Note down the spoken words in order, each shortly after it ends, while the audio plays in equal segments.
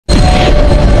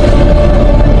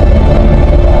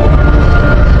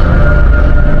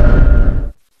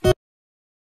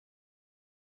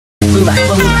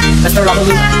Mr.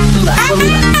 Labalula, Lula,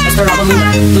 Balula, Mr. Labalula,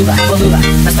 Lula, Balula,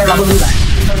 Mr. Labalula,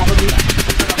 Mr. Labalula.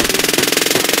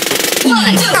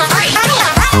 1, 2, 3, 4.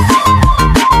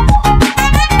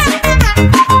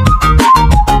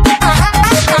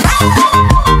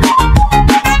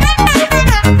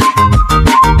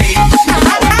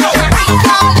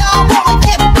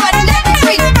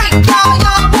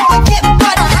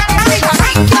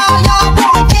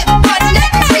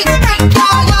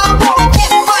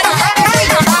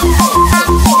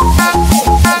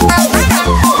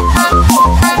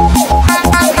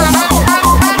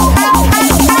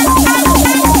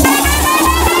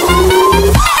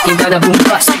 Gotta boom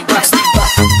bust, bust,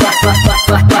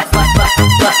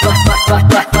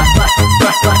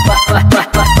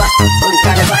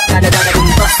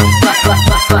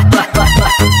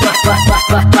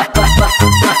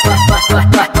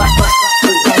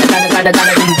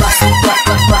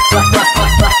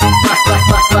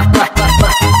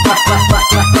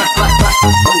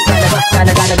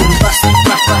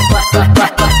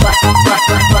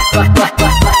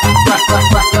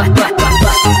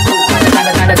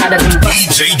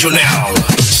 DJ Jonel,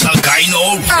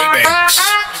 Sagayno Remix.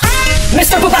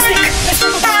 Mr. Bombastic,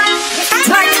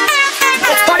 tonight,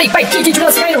 let's party by DJ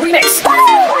Jonel Sagayno Remix.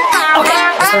 Okay,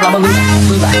 Mr. Labalula,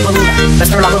 Lula, Balula,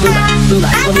 Mr. Labalula, Lula,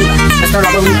 Balula, Mr.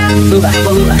 Labalula, Lula,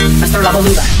 Balula, Mr.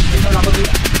 Labalula, Mr. Labalula.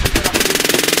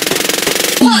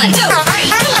 1, 2,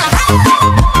 3, 4.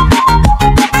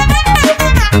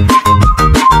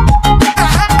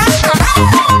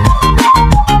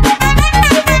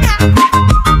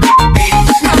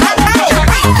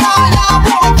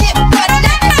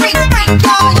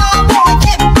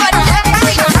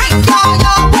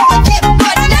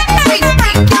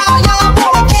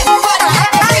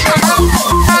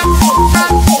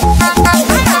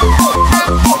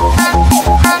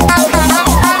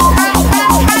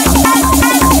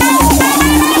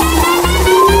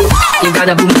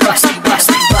 Gotta boom bust,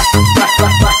 bust,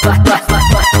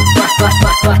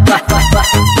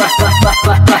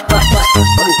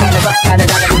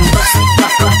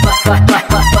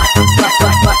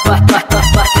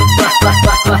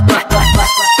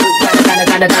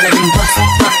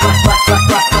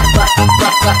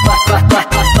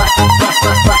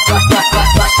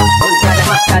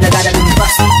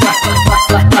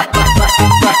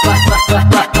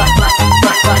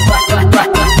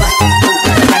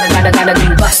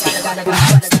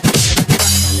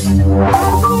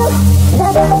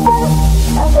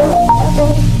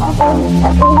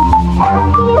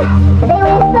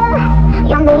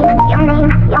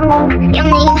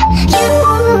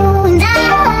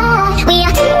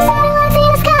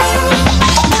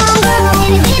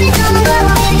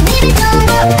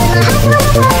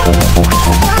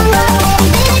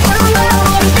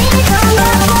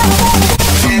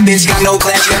 Bitch got no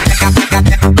class.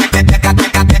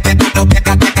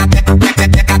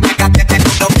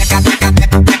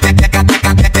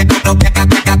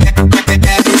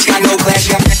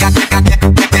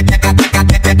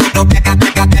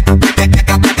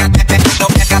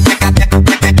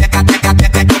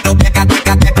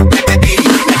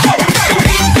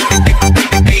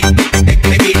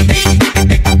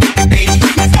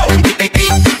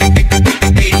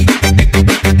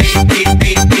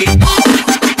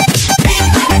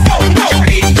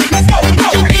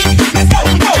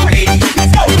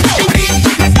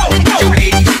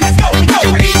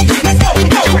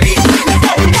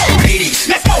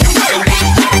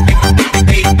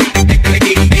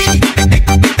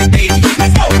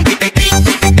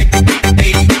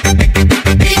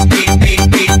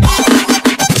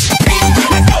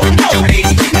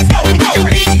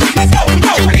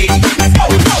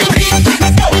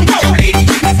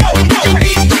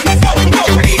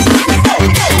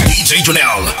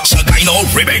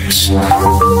 Remix.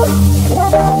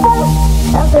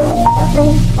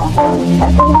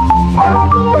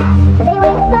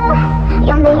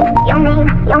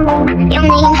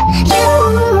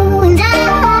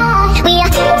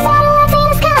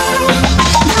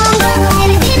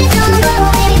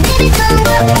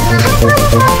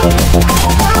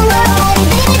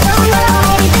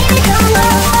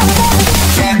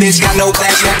 That bitch got no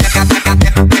class.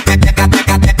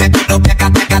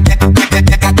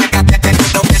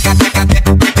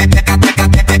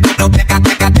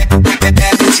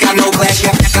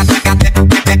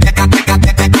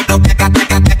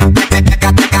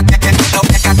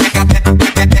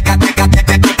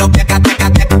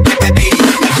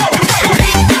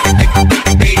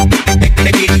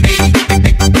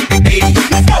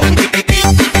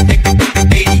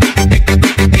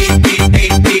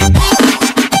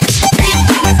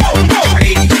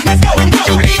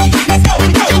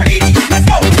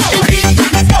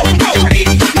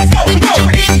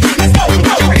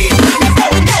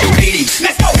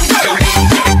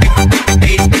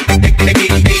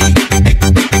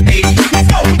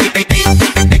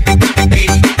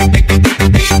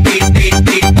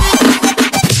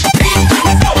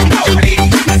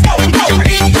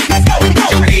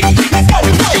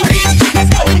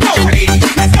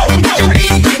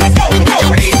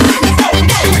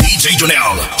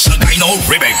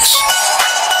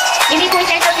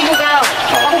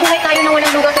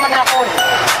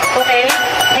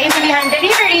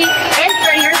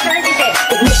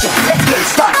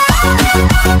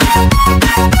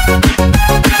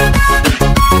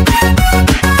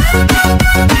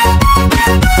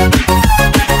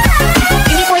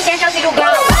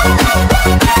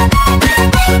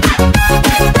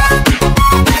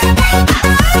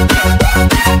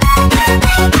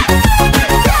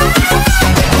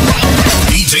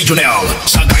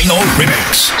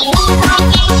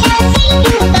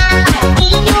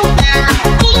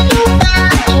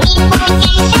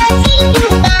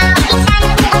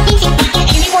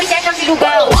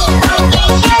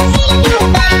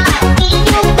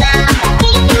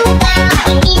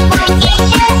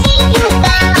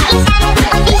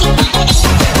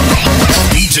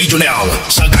 DJ Jonel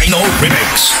sa Gyno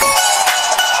Remix.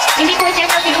 Hindi po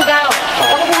essential sinugaw.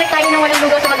 Mabubuhay tayo ng walang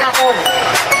lugaw sa maghapon.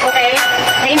 Okay?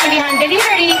 Naintindihan,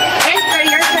 delivery and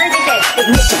courier services.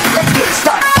 Ignition, let's get it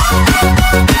started.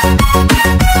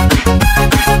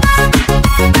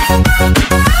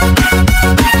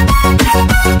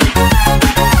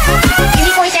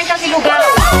 Hindi po essential sinugaw.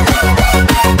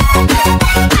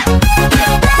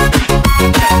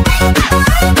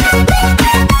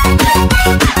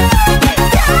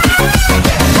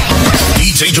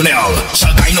 DJ Jonel sa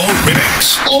Gyno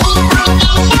Remix.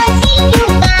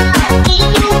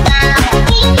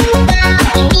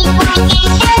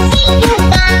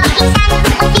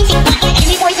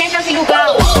 Hindi po essential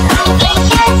sinugaw.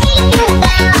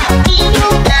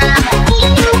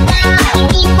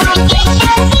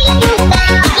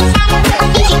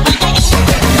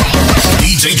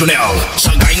 DJ Jonel sa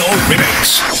Gyno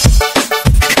Remix.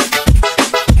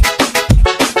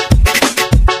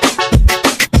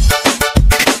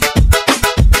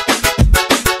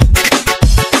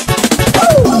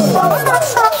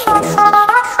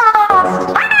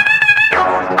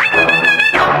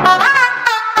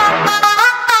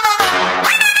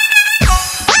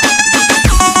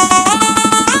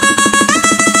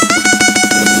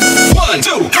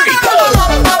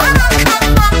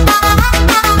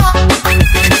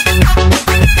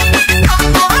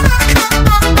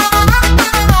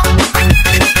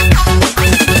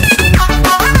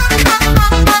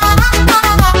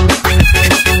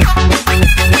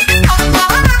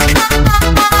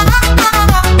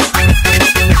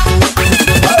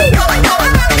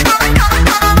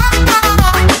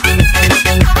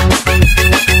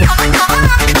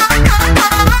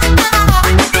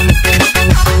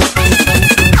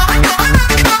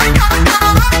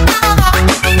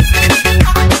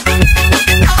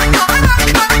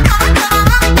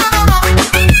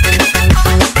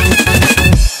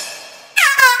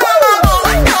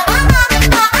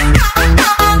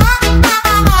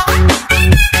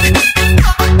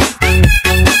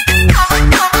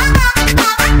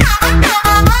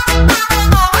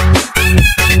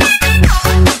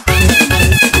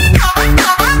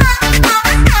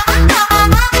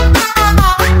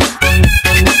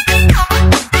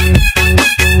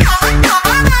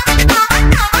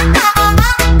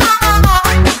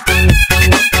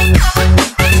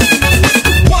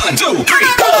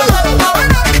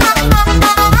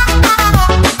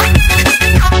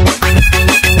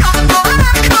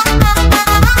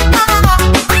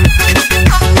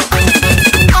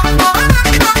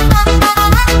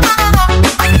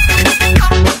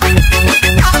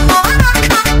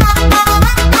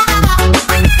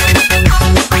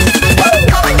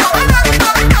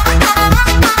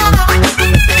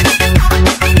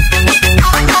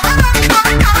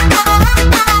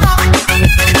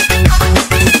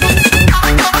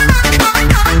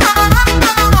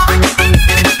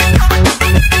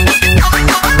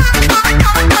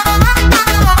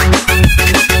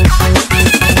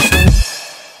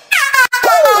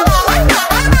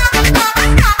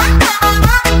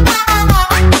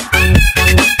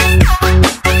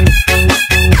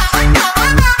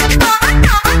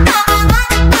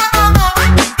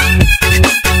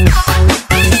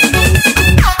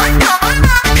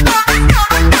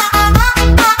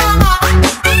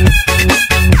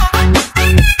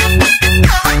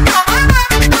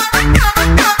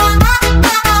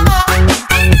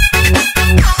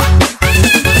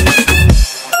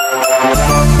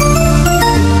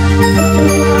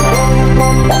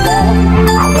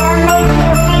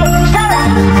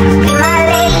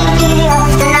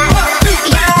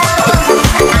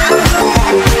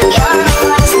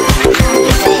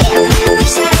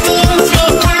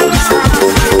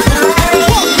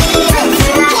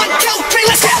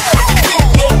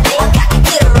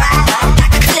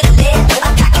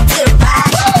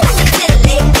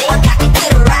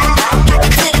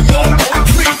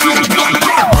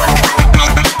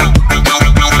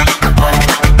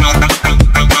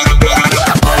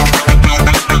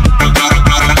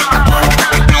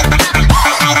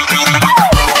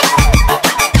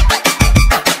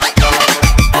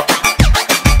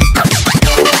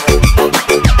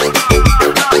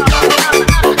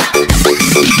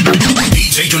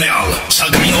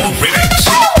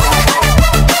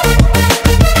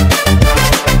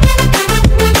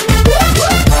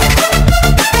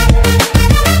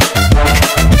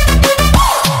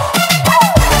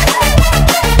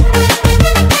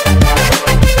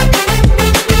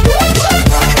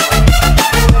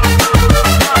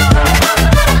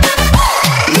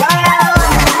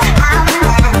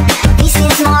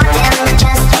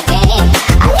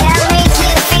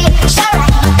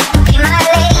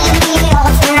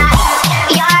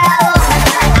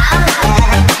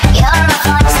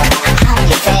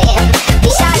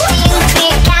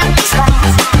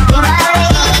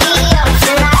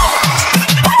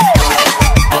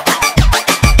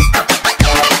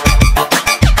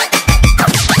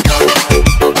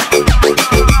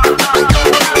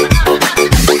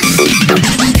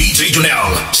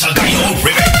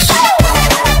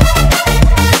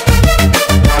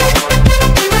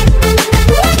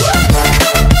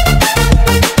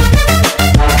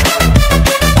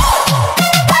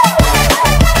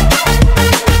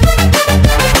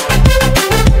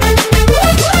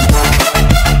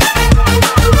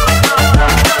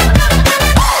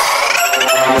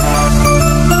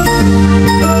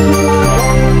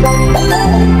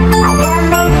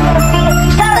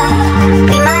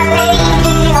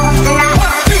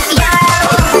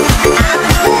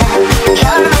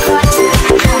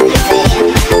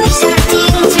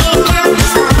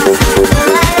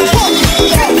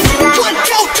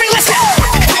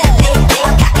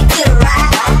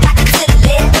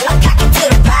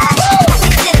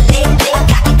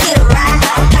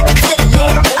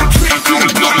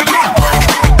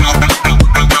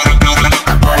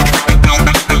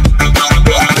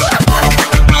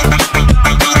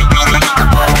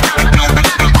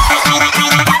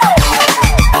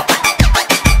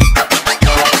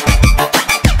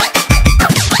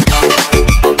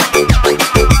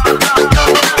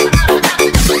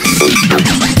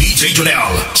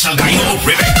 Jonel Sagayno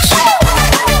Remix.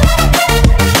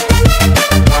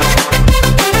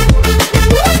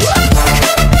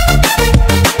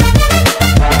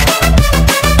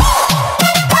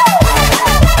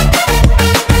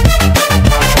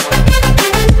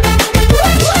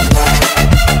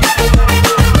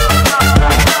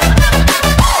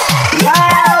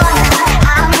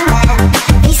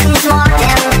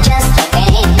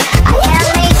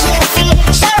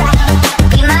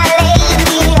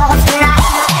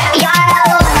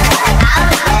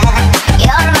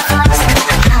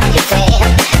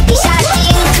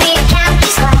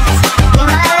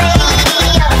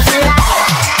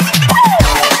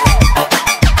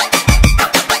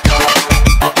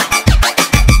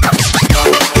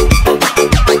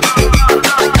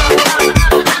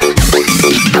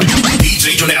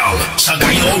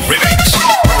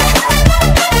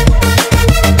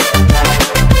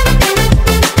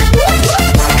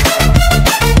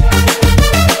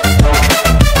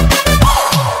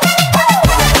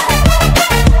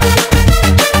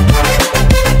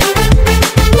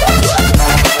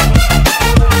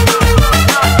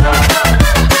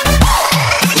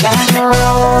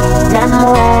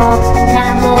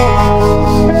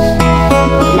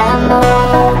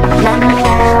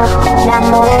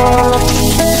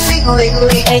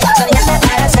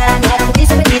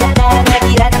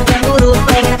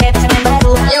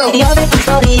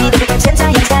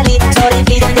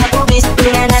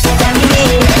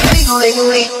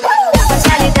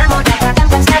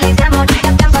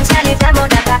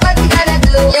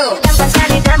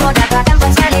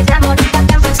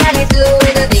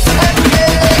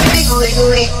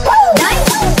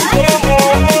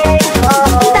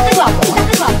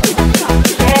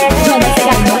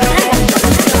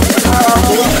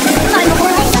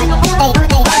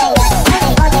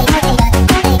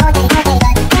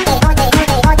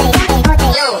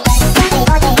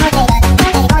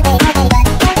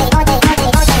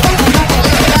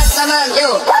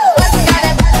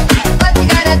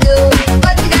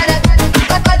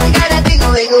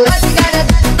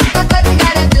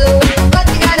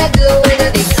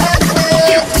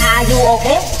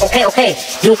 Okay,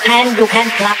 you can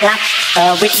clap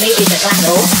with me in the clap,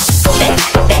 no?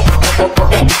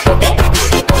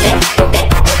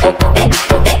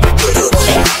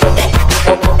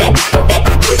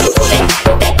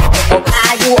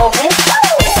 Are you okay?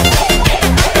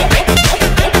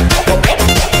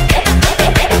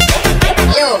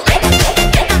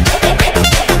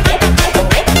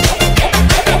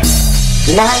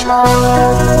 Namo,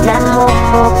 namo,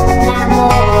 namo.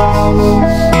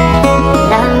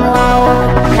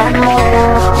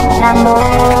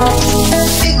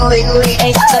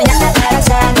 Soñando para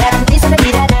sangrar, bisa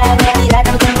bermirada,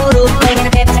 bermirada cemburu, pengen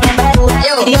ada pasangan baru.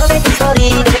 Video back story,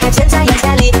 dari caption sayang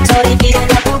sekali. Sorry, tidak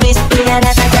ada publis, punya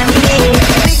data jam ini.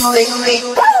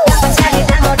 Gampang sekali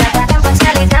kamu dapat, gampang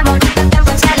sekali kamu dapat,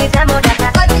 gampang sekali kamu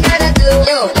dapat. What you gotta do?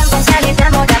 Gampang sekali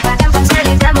kamu dapat, gampang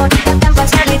sekali kamu dapat, gampang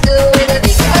sekali do with a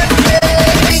big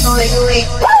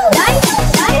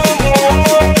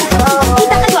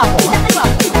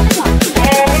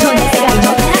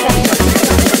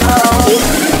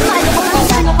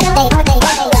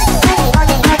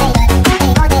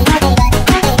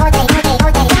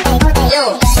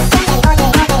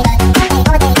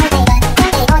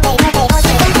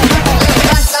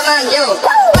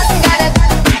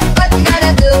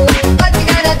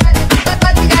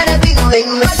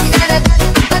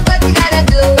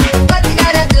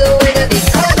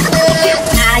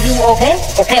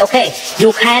Okay,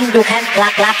 you can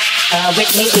clap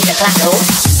with me in the clap, no?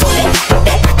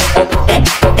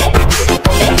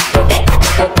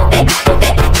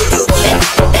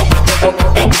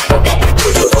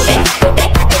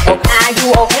 Are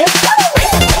you okay?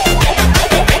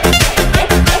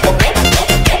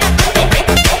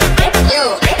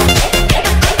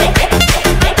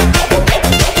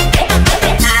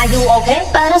 Are you okay?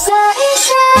 Para sa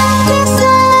isa.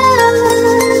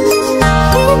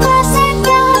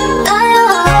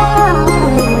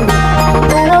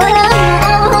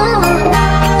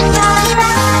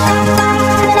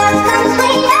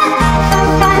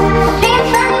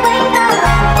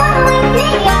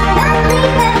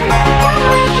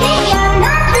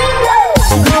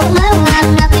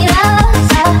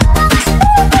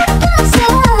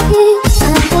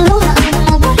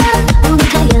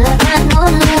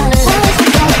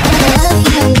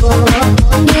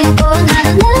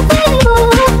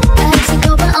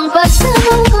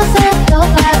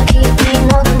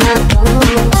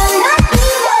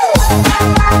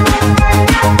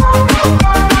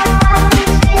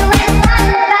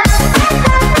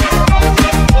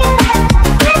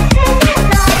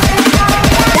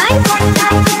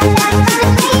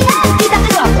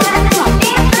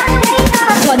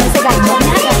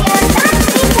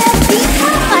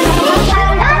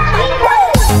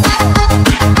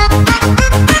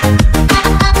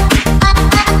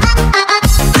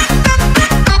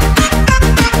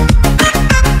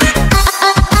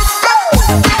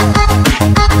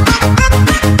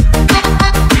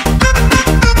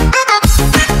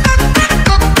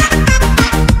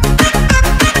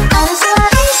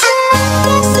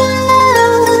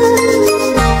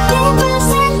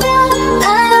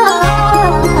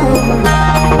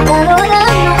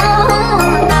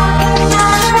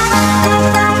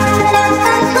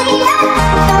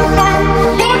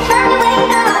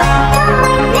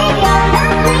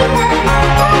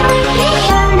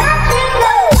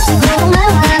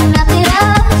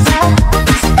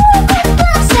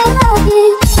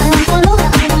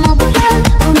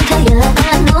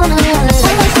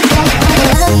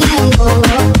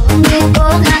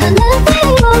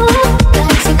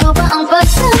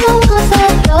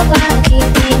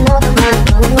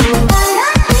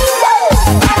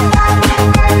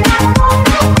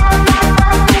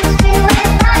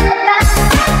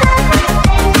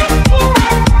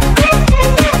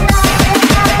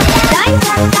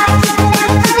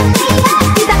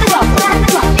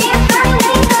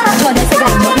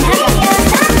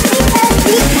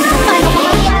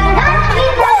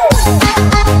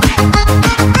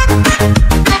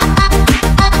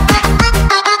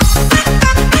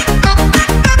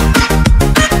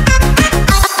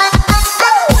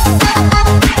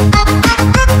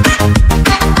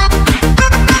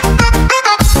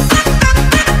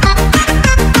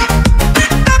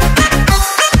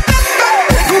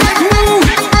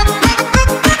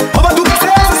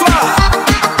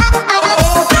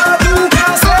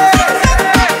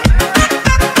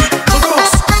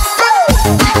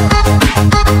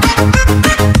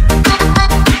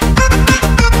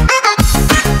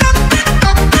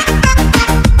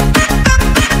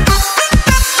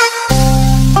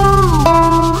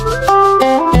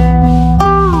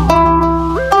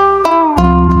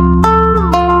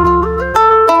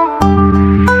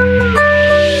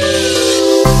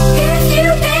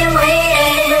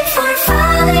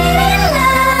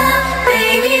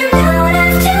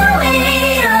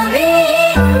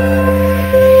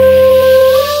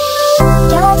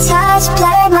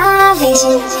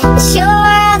 It's your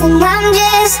world and I'm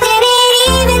just in it.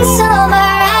 Even sober,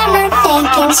 I'm not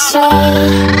thinking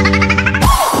straight.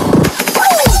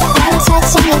 One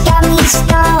touch and you got me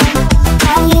stoned.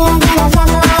 Higher than I've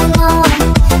ever known.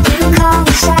 You call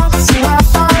the shots and I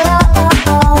follow.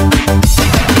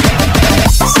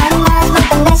 Sunrise but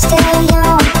the next still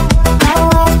young. No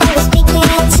words but we're speaking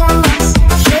in tongues.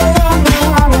 You let me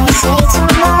always say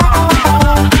tomorrow.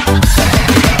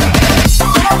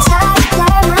 Your touch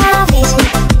blurred my vision.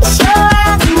 It's your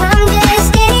world and I'm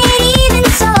just in it. Even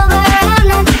sober, I'm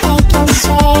not thinking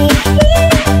straight.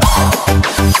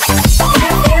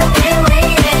 Have you been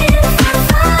waiting for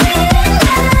falling in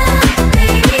love?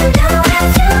 Baby, you don't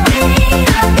have to wait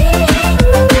on me.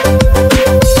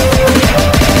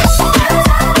 'Cause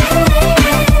I've been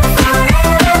waiting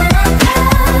forever and ever,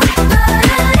 but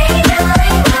I ain't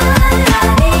knowing what I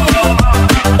need.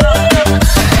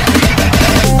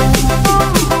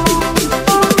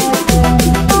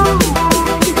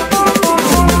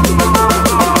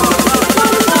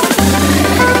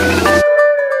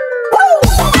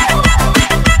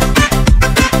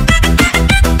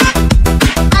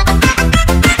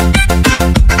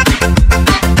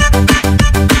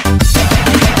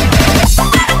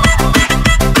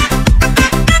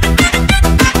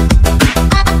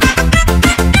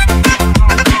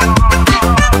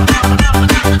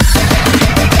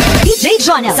 DJ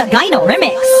Johnny sa Gyno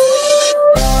Remix.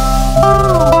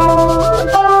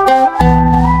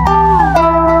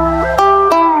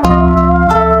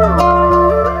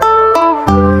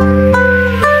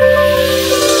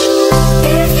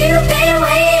 If you've been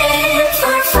waiting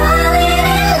for falling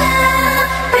in love,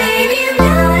 baby, you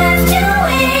don't have to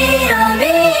wait on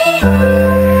me.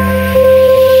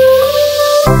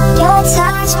 Your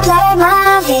touch blurred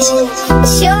my vision.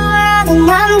 It's your world and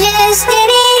I'm just in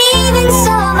it. Even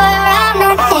sober, I'm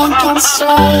not thinking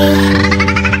straight.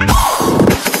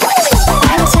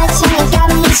 One touch and you got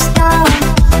me stoned.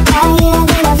 Higher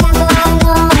than I've ever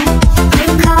known. You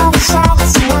call the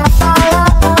shots and I follow.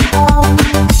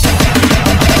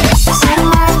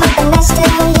 Sunrise but the next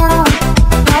still young.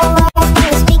 No words but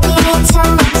we're speaking in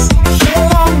tongues. You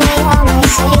let me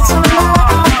always say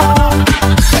tomorrow.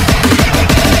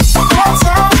 Your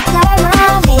touch blurred my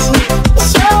vision.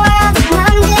 It's your world and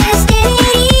I'm just in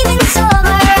it. Even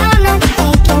sober, I'm not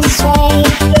thinking straight.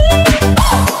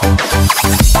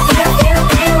 Have you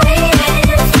been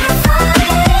waiting for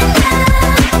falling in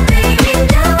love? Baby, you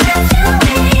don't have to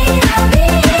wait on me.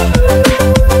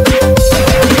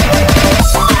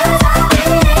 'Cause I've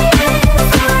been waiting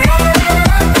forever and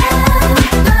ever,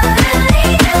 but I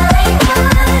ain't knowing what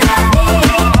I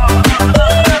need.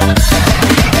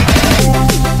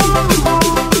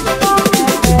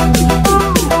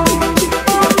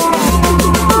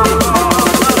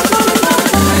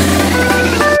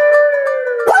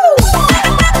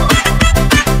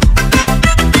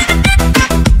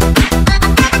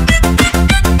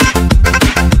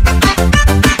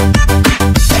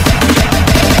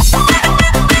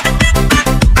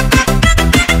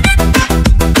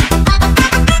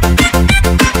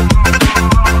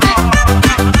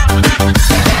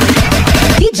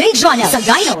 DJ Johnny sa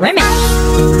Gyno Remix.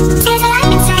 There's a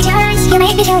light inside your eyes, you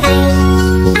make me feel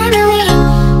fine. I'm awake.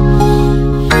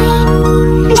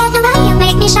 Just the way you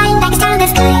make me shine like a star in the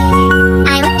sky.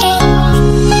 I'm okay.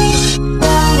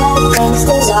 Thanks,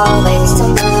 there's always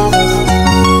tomorrow.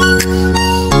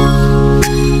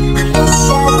 I miss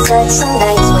your touch some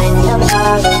nights when I'm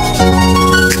hard.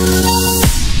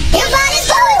 Your body's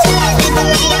going to life with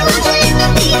me. I want to live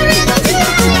with you around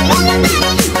tonight. I wanna be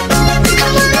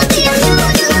a music.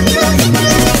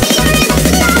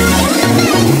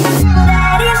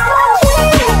 That is what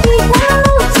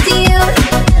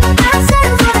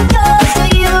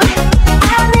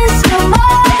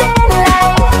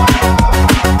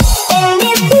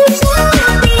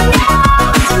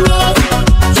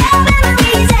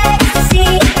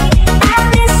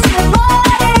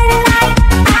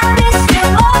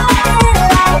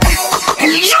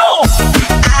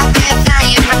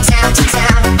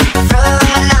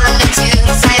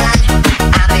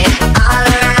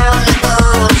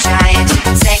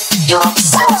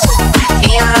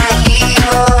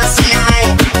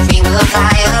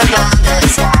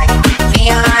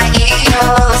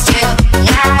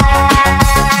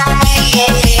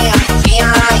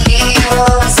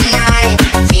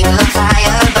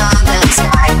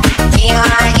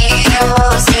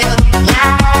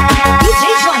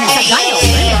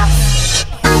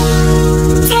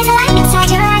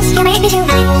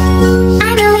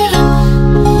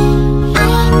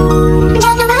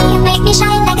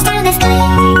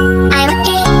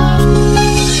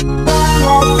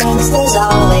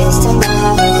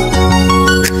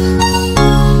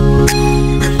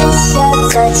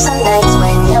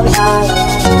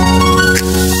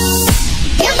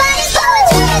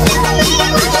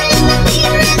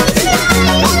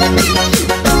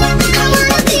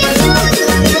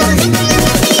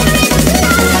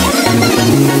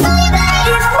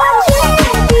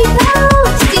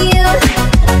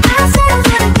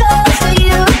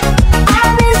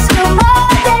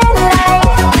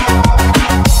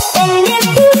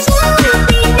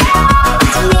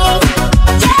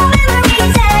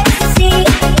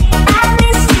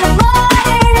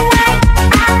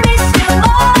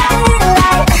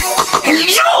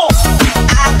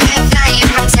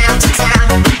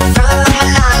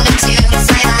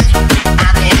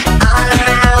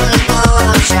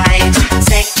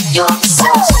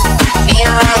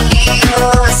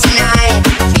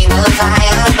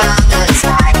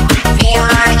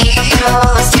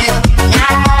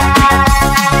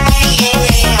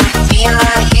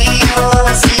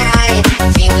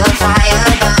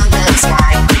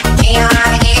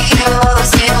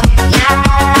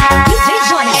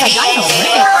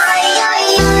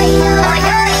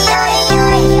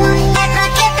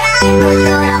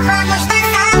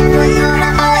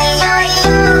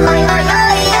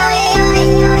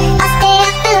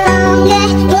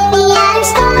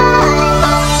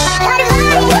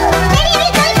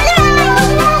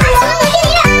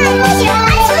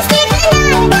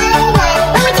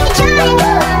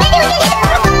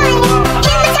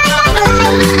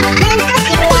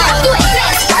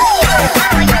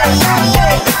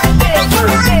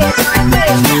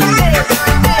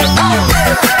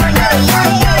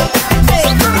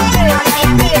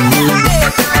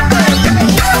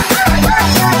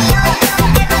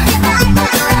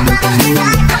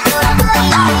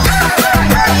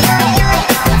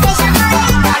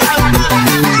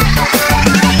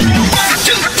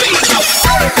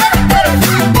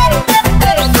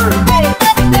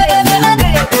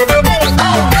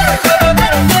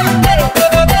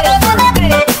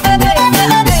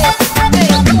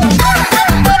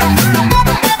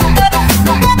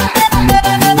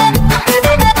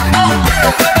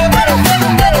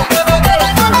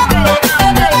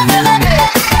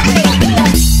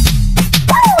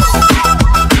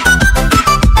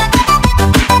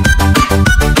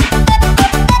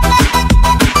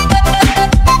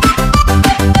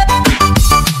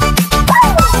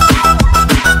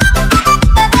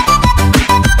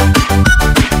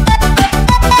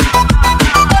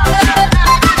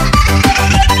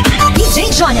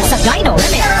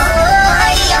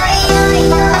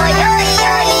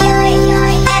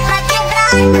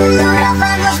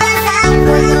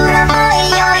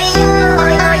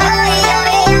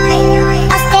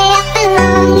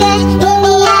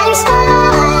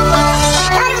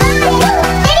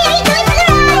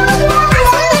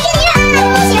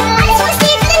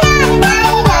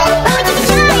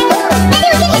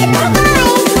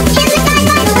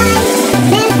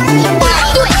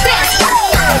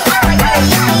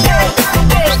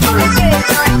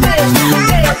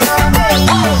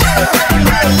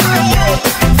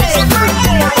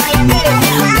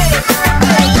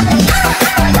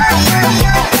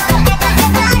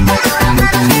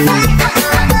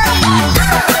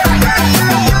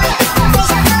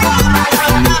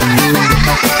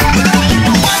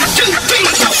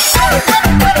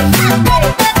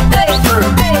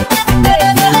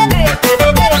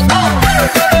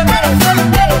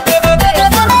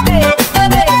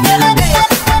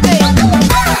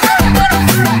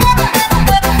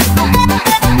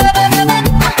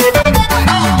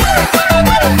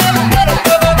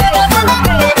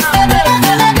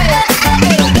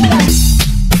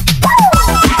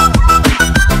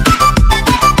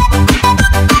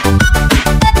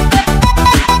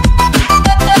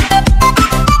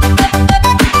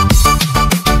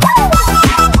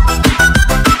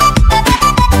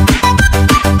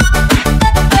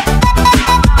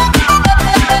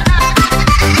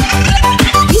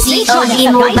COD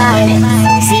Mobile,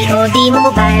 COD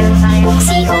Mobile,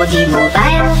 COD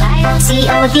Mobile,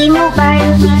 COD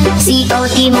Mobile,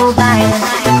 COD Mobile,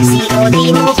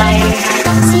 COD Mobile,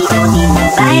 COD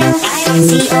Mobile,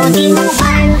 COD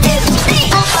Mobile.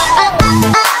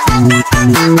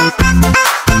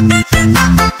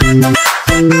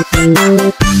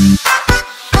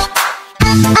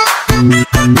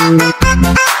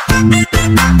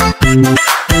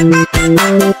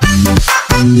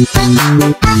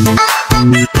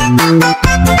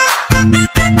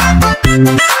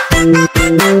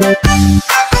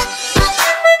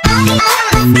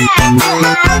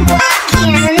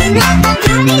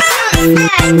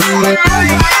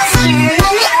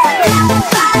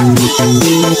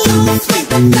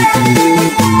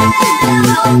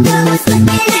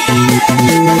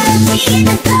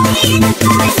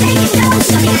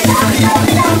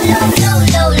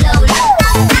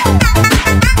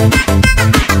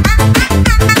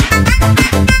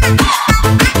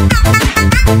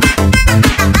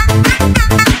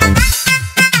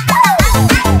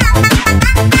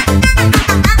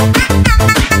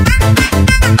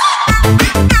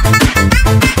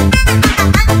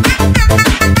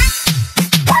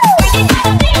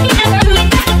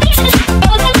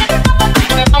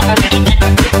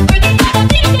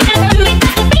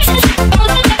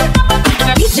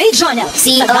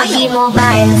 COD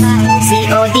Mobile,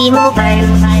 COD Mobile,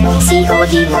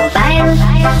 COD Mobile, COD Mobile,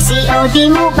 COD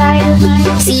Mobile,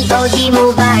 COD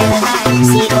Mobile,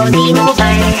 COD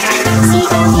Mobile,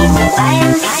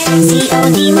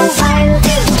 COD Mobile.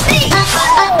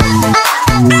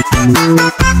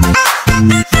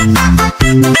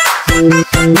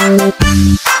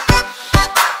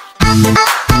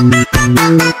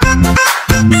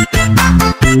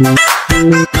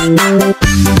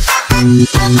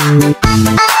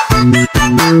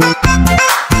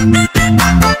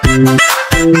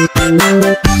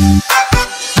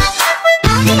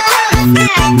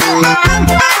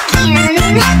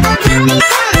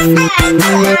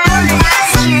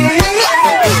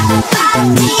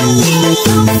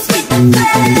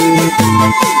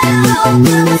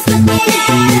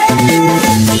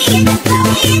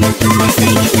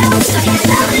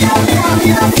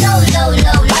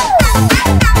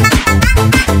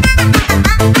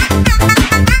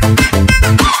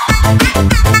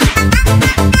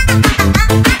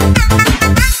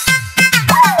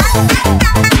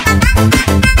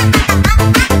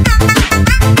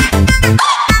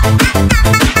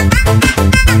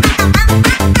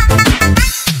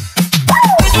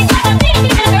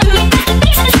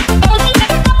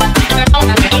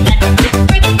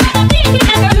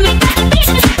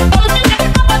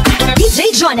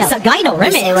 Sagino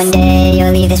He said one day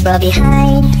you'll leave this world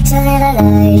behind, so live a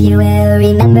life you will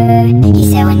remember.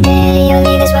 He said one day you'll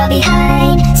leave this world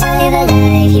behind, so live a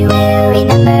life you will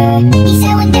remember. He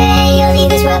said one day you'll leave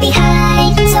this world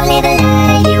behind, so live a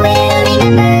life you will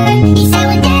remember. He said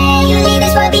one day you'll leave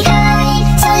this world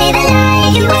behind, so live a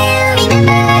life you will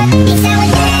remember. He said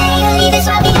one day you'll leave this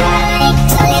world behind, so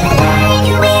live a life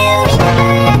you will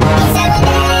remember. He said one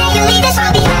day you'll leave this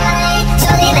world behind, so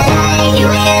live a life you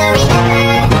will remember.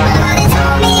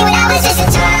 When I was just a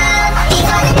child, these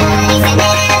are the nights that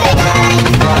never die.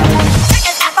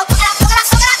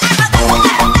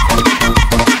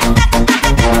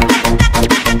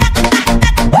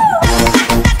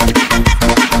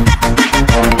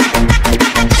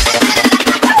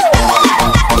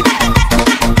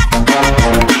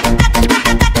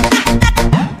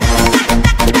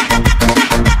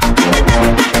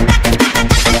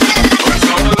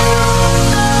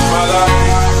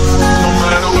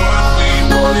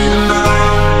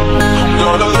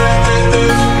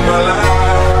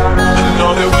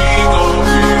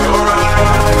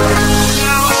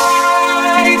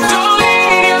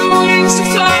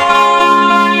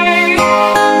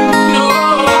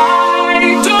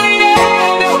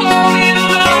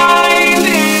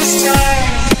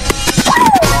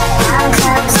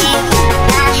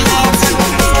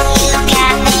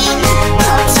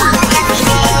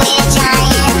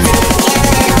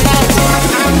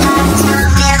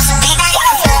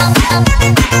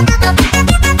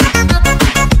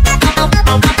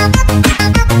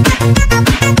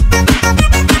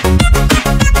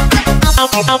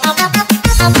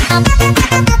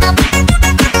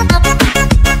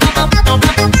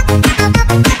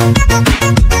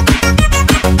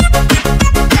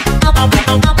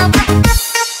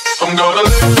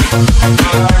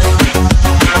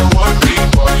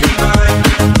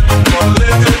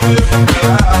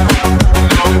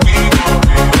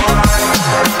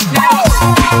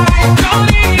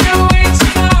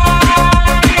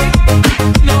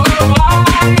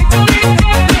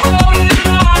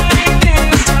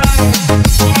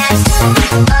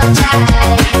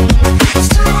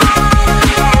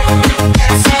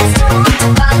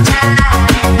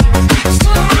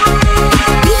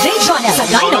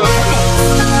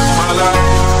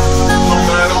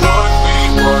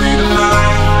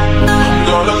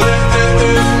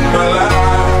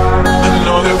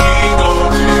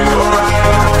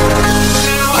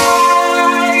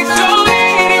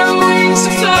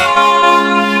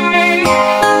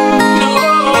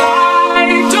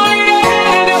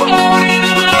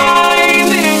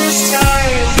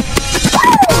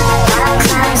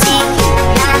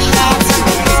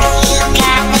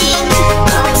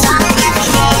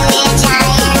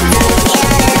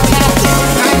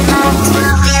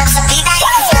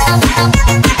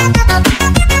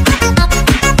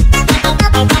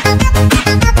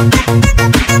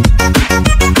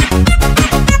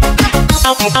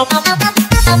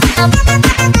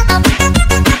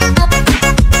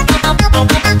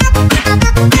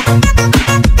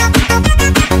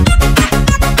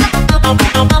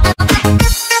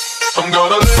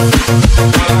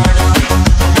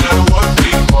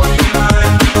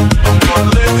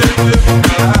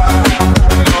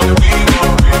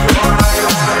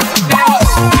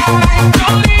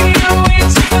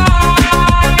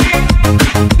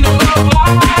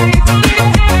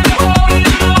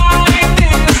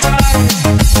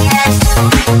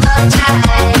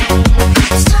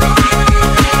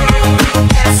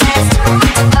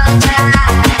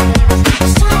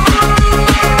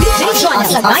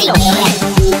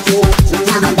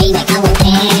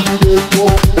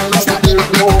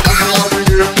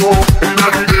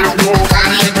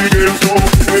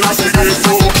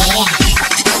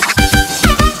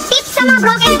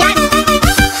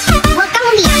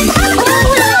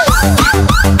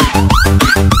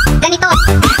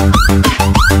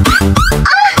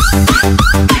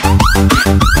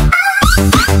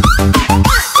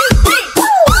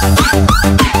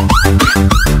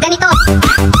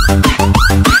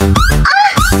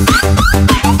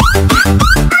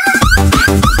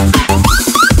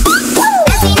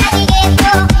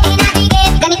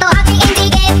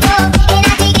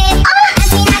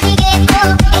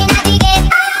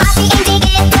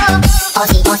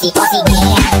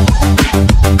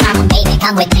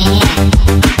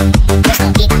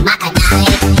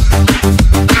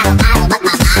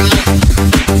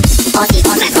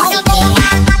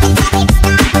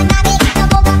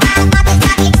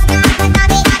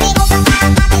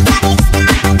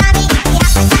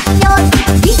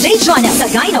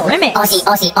 Aussie,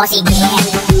 yeah.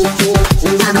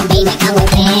 Come on, baby, come with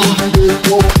me.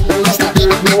 Gusto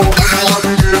kita matagay.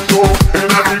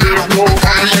 Araw-araw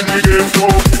matagay.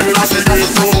 Aussie,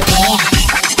 yeah.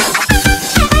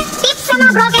 Tips sa mga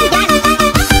broken dyan.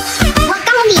 Huwag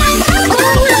kang umiyak.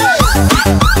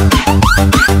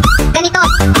 Ganito.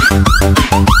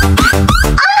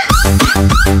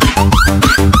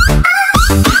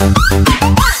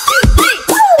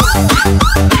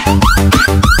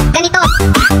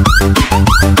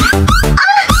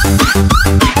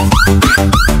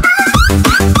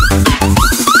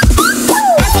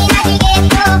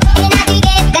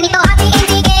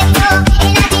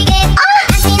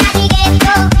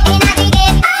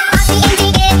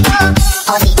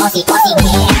 Aussie,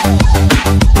 yeah.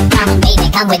 Come on, baby,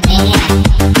 come with me.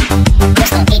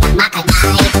 Gusto kitang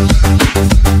makagay.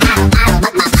 Araw-araw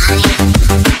magmamay.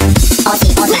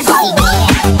 Aussie, yeah.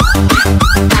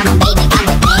 Come on, baby, come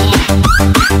with me.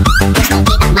 Gusto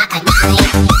kitang makagay.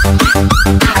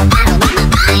 Araw-araw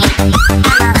magmamay.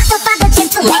 Bato pa the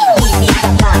gentleman. Ibig ka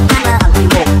nga, ang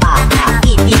imong bata.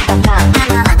 Ibig ka nga,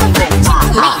 ang imong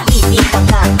bata. Ibig ka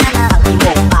nga, ang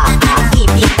imong bata.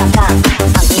 Ibig ka nga,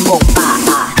 ang imong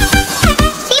bata.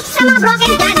 Tips sa mga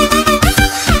broken dyan.